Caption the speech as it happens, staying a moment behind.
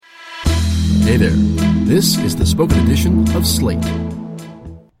Hey there, this is the spoken edition of Slate.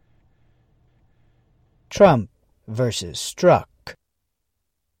 Trump versus Strzok.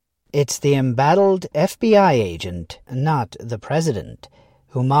 It's the embattled FBI agent, not the president,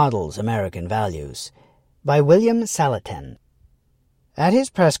 who models American values. By William Salatin. At his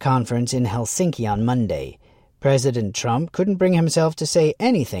press conference in Helsinki on Monday, President Trump couldn't bring himself to say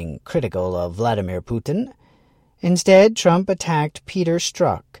anything critical of Vladimir Putin. Instead, Trump attacked Peter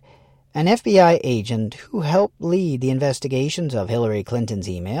Strzok, an FBI agent who helped lead the investigations of Hillary Clinton's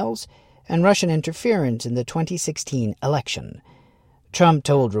emails and Russian interference in the 2016 election. Trump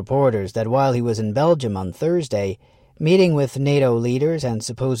told reporters that while he was in Belgium on Thursday, meeting with NATO leaders and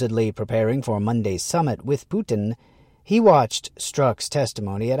supposedly preparing for Monday's summit with Putin, he watched Strzok's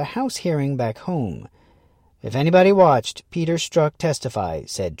testimony at a House hearing back home. "If anybody watched Peter Strzok testify,"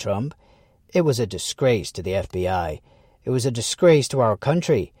 said Trump, "it was a disgrace to the FBI. It was a disgrace to our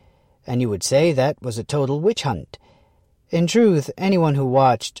country. And you would say that was a total witch hunt." In truth, anyone who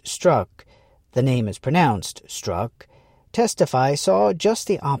watched Strzok, the name is pronounced Strzok, testify saw just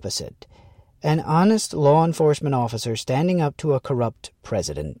the opposite. An honest law enforcement officer standing up to a corrupt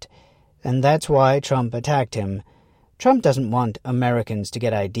president. And that's why Trump attacked him. Trump doesn't want Americans to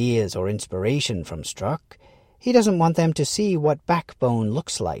get ideas or inspiration from Strzok. He doesn't want them to see what backbone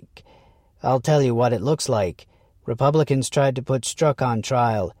looks like. I'll tell you what it looks like. Republicans tried to put Strzok on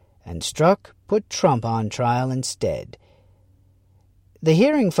trial, and Strzok put Trump on trial instead. The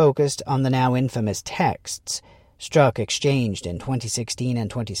hearing focused on the now infamous texts Strzok exchanged in 2016 and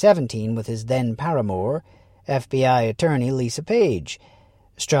 2017 with his then paramour, FBI attorney Lisa Page.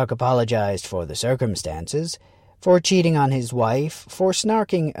 Strzok apologized for the circumstances, for cheating on his wife, for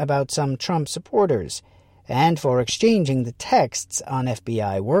snarking about some Trump supporters, and for exchanging the texts on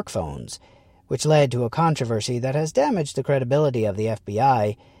FBI work phones, which led to a controversy that has damaged the credibility of the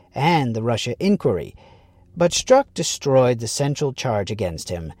FBI and the Russia inquiry. But Strzok destroyed the central charge against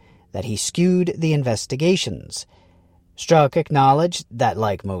him, that he skewed the investigations. Strzok acknowledged that,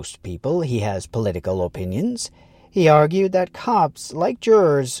 like most people, he has political opinions. He argued that cops, like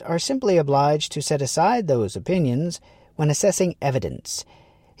jurors, are simply obliged to set aside those opinions when assessing evidence.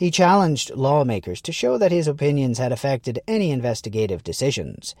 He challenged lawmakers to show that his opinions had affected any investigative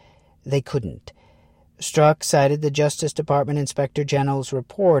decisions. They couldn't. Strzok cited the Justice Department Inspector General's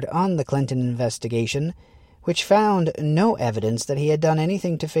report on the Clinton investigation, which found no evidence that he had done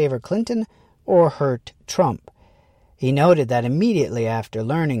anything to favor Clinton or hurt Trump. He noted that immediately after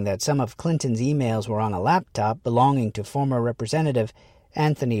learning that some of Clinton's emails were on a laptop belonging to former Representative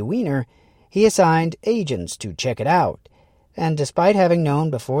Anthony Weiner, he assigned agents to check it out, and despite having known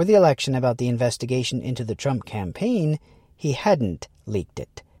before the election about the investigation into the Trump campaign, he hadn't leaked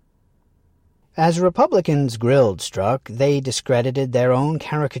it. As Republicans grilled Strzok, they discredited their own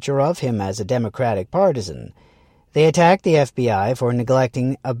caricature of him as a Democratic partisan. They attacked the FBI for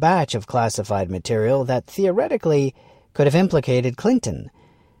neglecting a batch of classified material that theoretically could have implicated Clinton.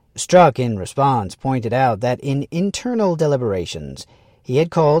 Strzok, in response, pointed out that in internal deliberations he had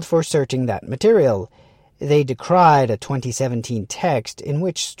called for searching that material. They decried a 2017 text in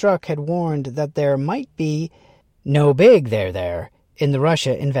which Strzok had warned that there might be no big there in the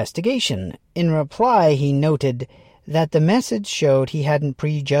Russia investigation. In reply, he noted that the message showed he hadn't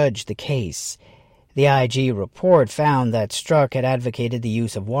prejudged the case. The IG report found that Strzok had advocated the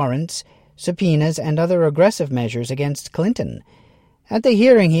use of warrants, subpoenas, and other aggressive measures against Clinton. At the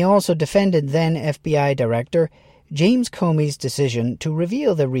hearing, he also defended then FBI Director James Comey's decision to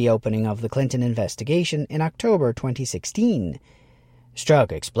reveal the reopening of the Clinton investigation in October 2016.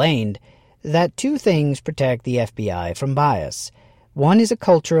 Strzok explained that two things protect the FBI from bias. One is a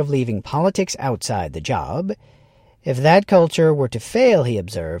culture of leaving politics outside the job. If that culture were to fail, he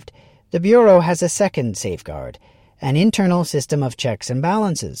observed, the Bureau has a second safeguard, an internal system of checks and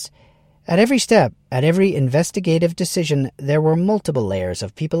balances. At every step, at every investigative decision, there were multiple layers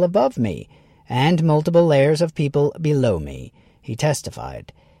of people above me, and multiple layers of people below me, he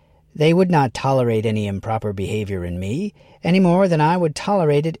testified. They would not tolerate any improper behavior in me, any more than I would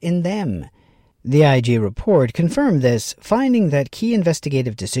tolerate it in them. The IG report confirmed this, finding that key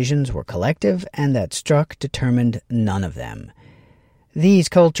investigative decisions were collective and that Strzok determined none of them. These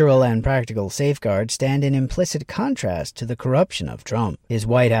cultural and practical safeguards stand in implicit contrast to the corruption of Trump, his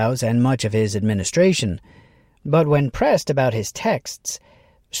White House, and much of his administration. But when pressed about his texts,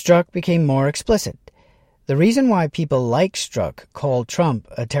 Strzok became more explicit. The reason why people like Strzok call Trump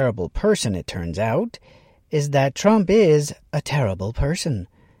a terrible person, it turns out, is that Trump is a terrible person.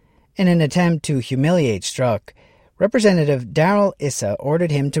 In an attempt to humiliate Strzok, Representative Darrell Issa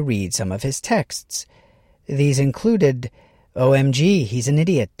ordered him to read some of his texts. These included, "OMG, he's an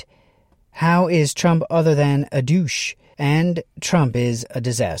idiot," How is Trump other than a douche? And Trump is a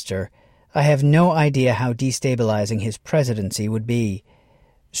disaster. I have no idea how destabilizing his presidency would be.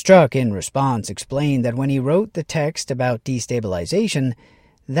 Strzok, in response, explained that when he wrote the text about destabilization,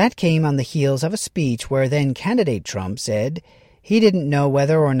 that came on the heels of a speech where then-candidate Trump said he didn't know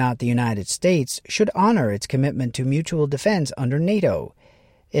whether or not the United States should honor its commitment to mutual defense under NATO.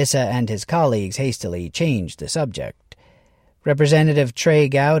 Issa and his colleagues hastily changed the subject. Representative Trey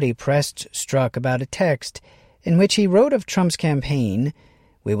Gowdy pressed Strzok about a text in which he wrote of Trump's campaign,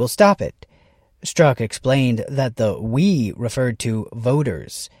 "We will stop it." Strzok explained that the "we" referred to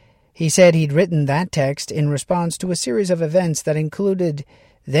voters. He said he'd written that text in response to a series of events that included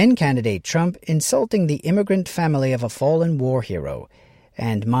then-candidate Trump insulting the immigrant family of a fallen war hero,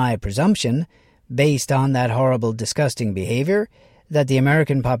 and my presumption, based on that horrible, disgusting behavior, that the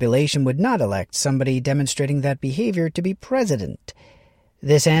American population would not elect somebody demonstrating that behavior to be president.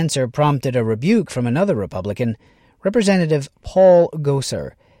 This answer prompted a rebuke from another Republican, Representative Paul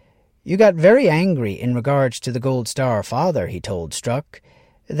Gosar. "You got very angry in regards to the Gold Star father," he told Strzok.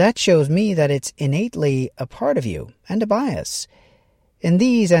 "That shows me that it's innately a part of you, and a bias." In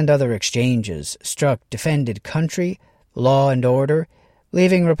these and other exchanges, Strzok defended country, law, and order,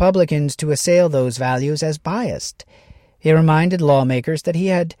 leaving Republicans to assail those values as biased. He reminded lawmakers that he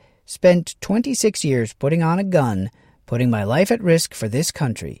had spent 26 years putting on a gun, putting my life at risk for this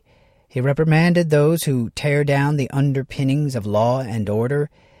country. He reprimanded those who tear down the underpinnings of law and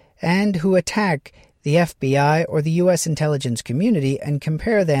order, and who attack the FBI or the U.S. intelligence community and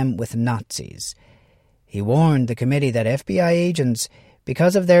compare them with Nazis. He warned the committee that FBI agents,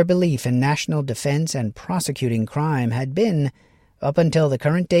 because of their belief in national defense and prosecuting crime, had been, up until the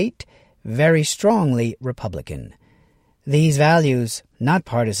current date, very strongly Republican. These values, not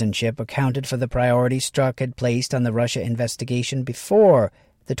partisanship, accounted for the priority Strzok had placed on the Russia investigation before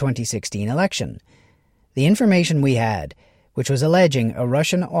the 2016 election. The information we had, which was alleging a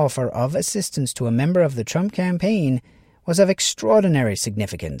Russian offer of assistance to a member of the Trump campaign, was of extraordinary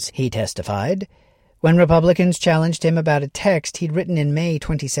significance, he testified. When Republicans challenged him about a text he'd written in May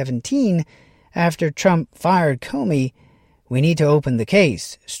 2017 after Trump fired Comey, "We need to open the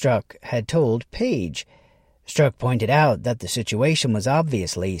case," Strzok had told Page. Strzok pointed out that the situation was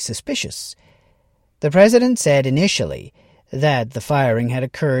obviously suspicious. The president said initially that the firing had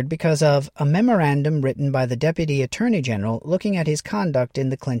occurred because of a memorandum written by the Deputy Attorney General looking at his conduct in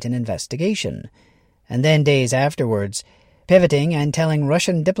the Clinton investigation, and then days afterwards, pivoting and telling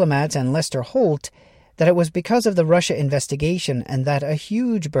Russian diplomats and Lester Holt that it was because of the Russia investigation and that a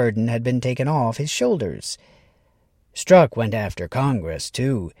huge burden had been taken off his shoulders. Strzok went after Congress,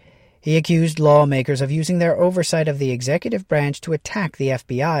 too. He accused lawmakers of using their oversight of the executive branch to attack the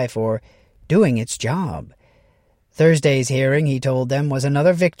FBI for doing its job. Thursday's hearing, he told them, was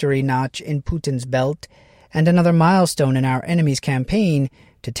another victory notch in Putin's belt and another milestone in our enemy's campaign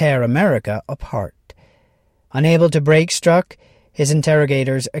to tear America apart. Unable to break Strzok, his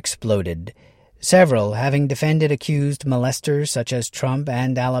interrogators exploded. Several, having defended accused molesters such as Trump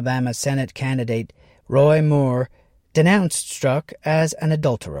and Alabama Senate candidate Roy Moore, denounced Strzok as an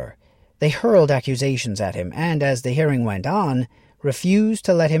adulterer. They hurled accusations at him and, as the hearing went on, refused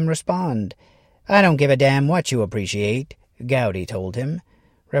to let him respond. "I don't give a damn what you appreciate," Gowdy told him.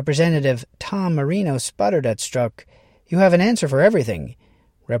 Representative Tom Marino sputtered at Strzok. "You have an answer for everything."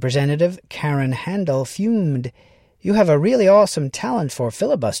 Representative Karen Handel fumed. "You have a really awesome talent for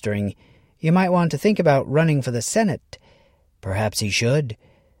filibustering. You might want to think about running for the Senate." Perhaps he should.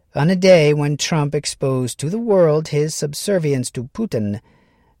 On a day when Trump exposed to the world his subservience to Putin,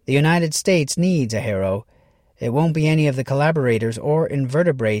 the United States needs a hero. It won't be any of the collaborators or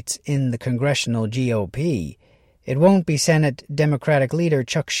invertebrates in the congressional GOP. It won't be Senate Democratic leader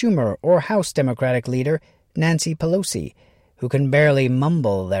Chuck Schumer or House Democratic leader Nancy Pelosi, who can barely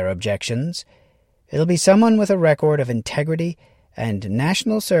mumble their objections. It'll be someone with a record of integrity and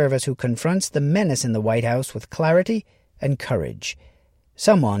national service who confronts the menace in the White House with clarity and courage.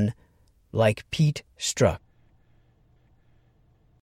 Someone like Pete Strzok.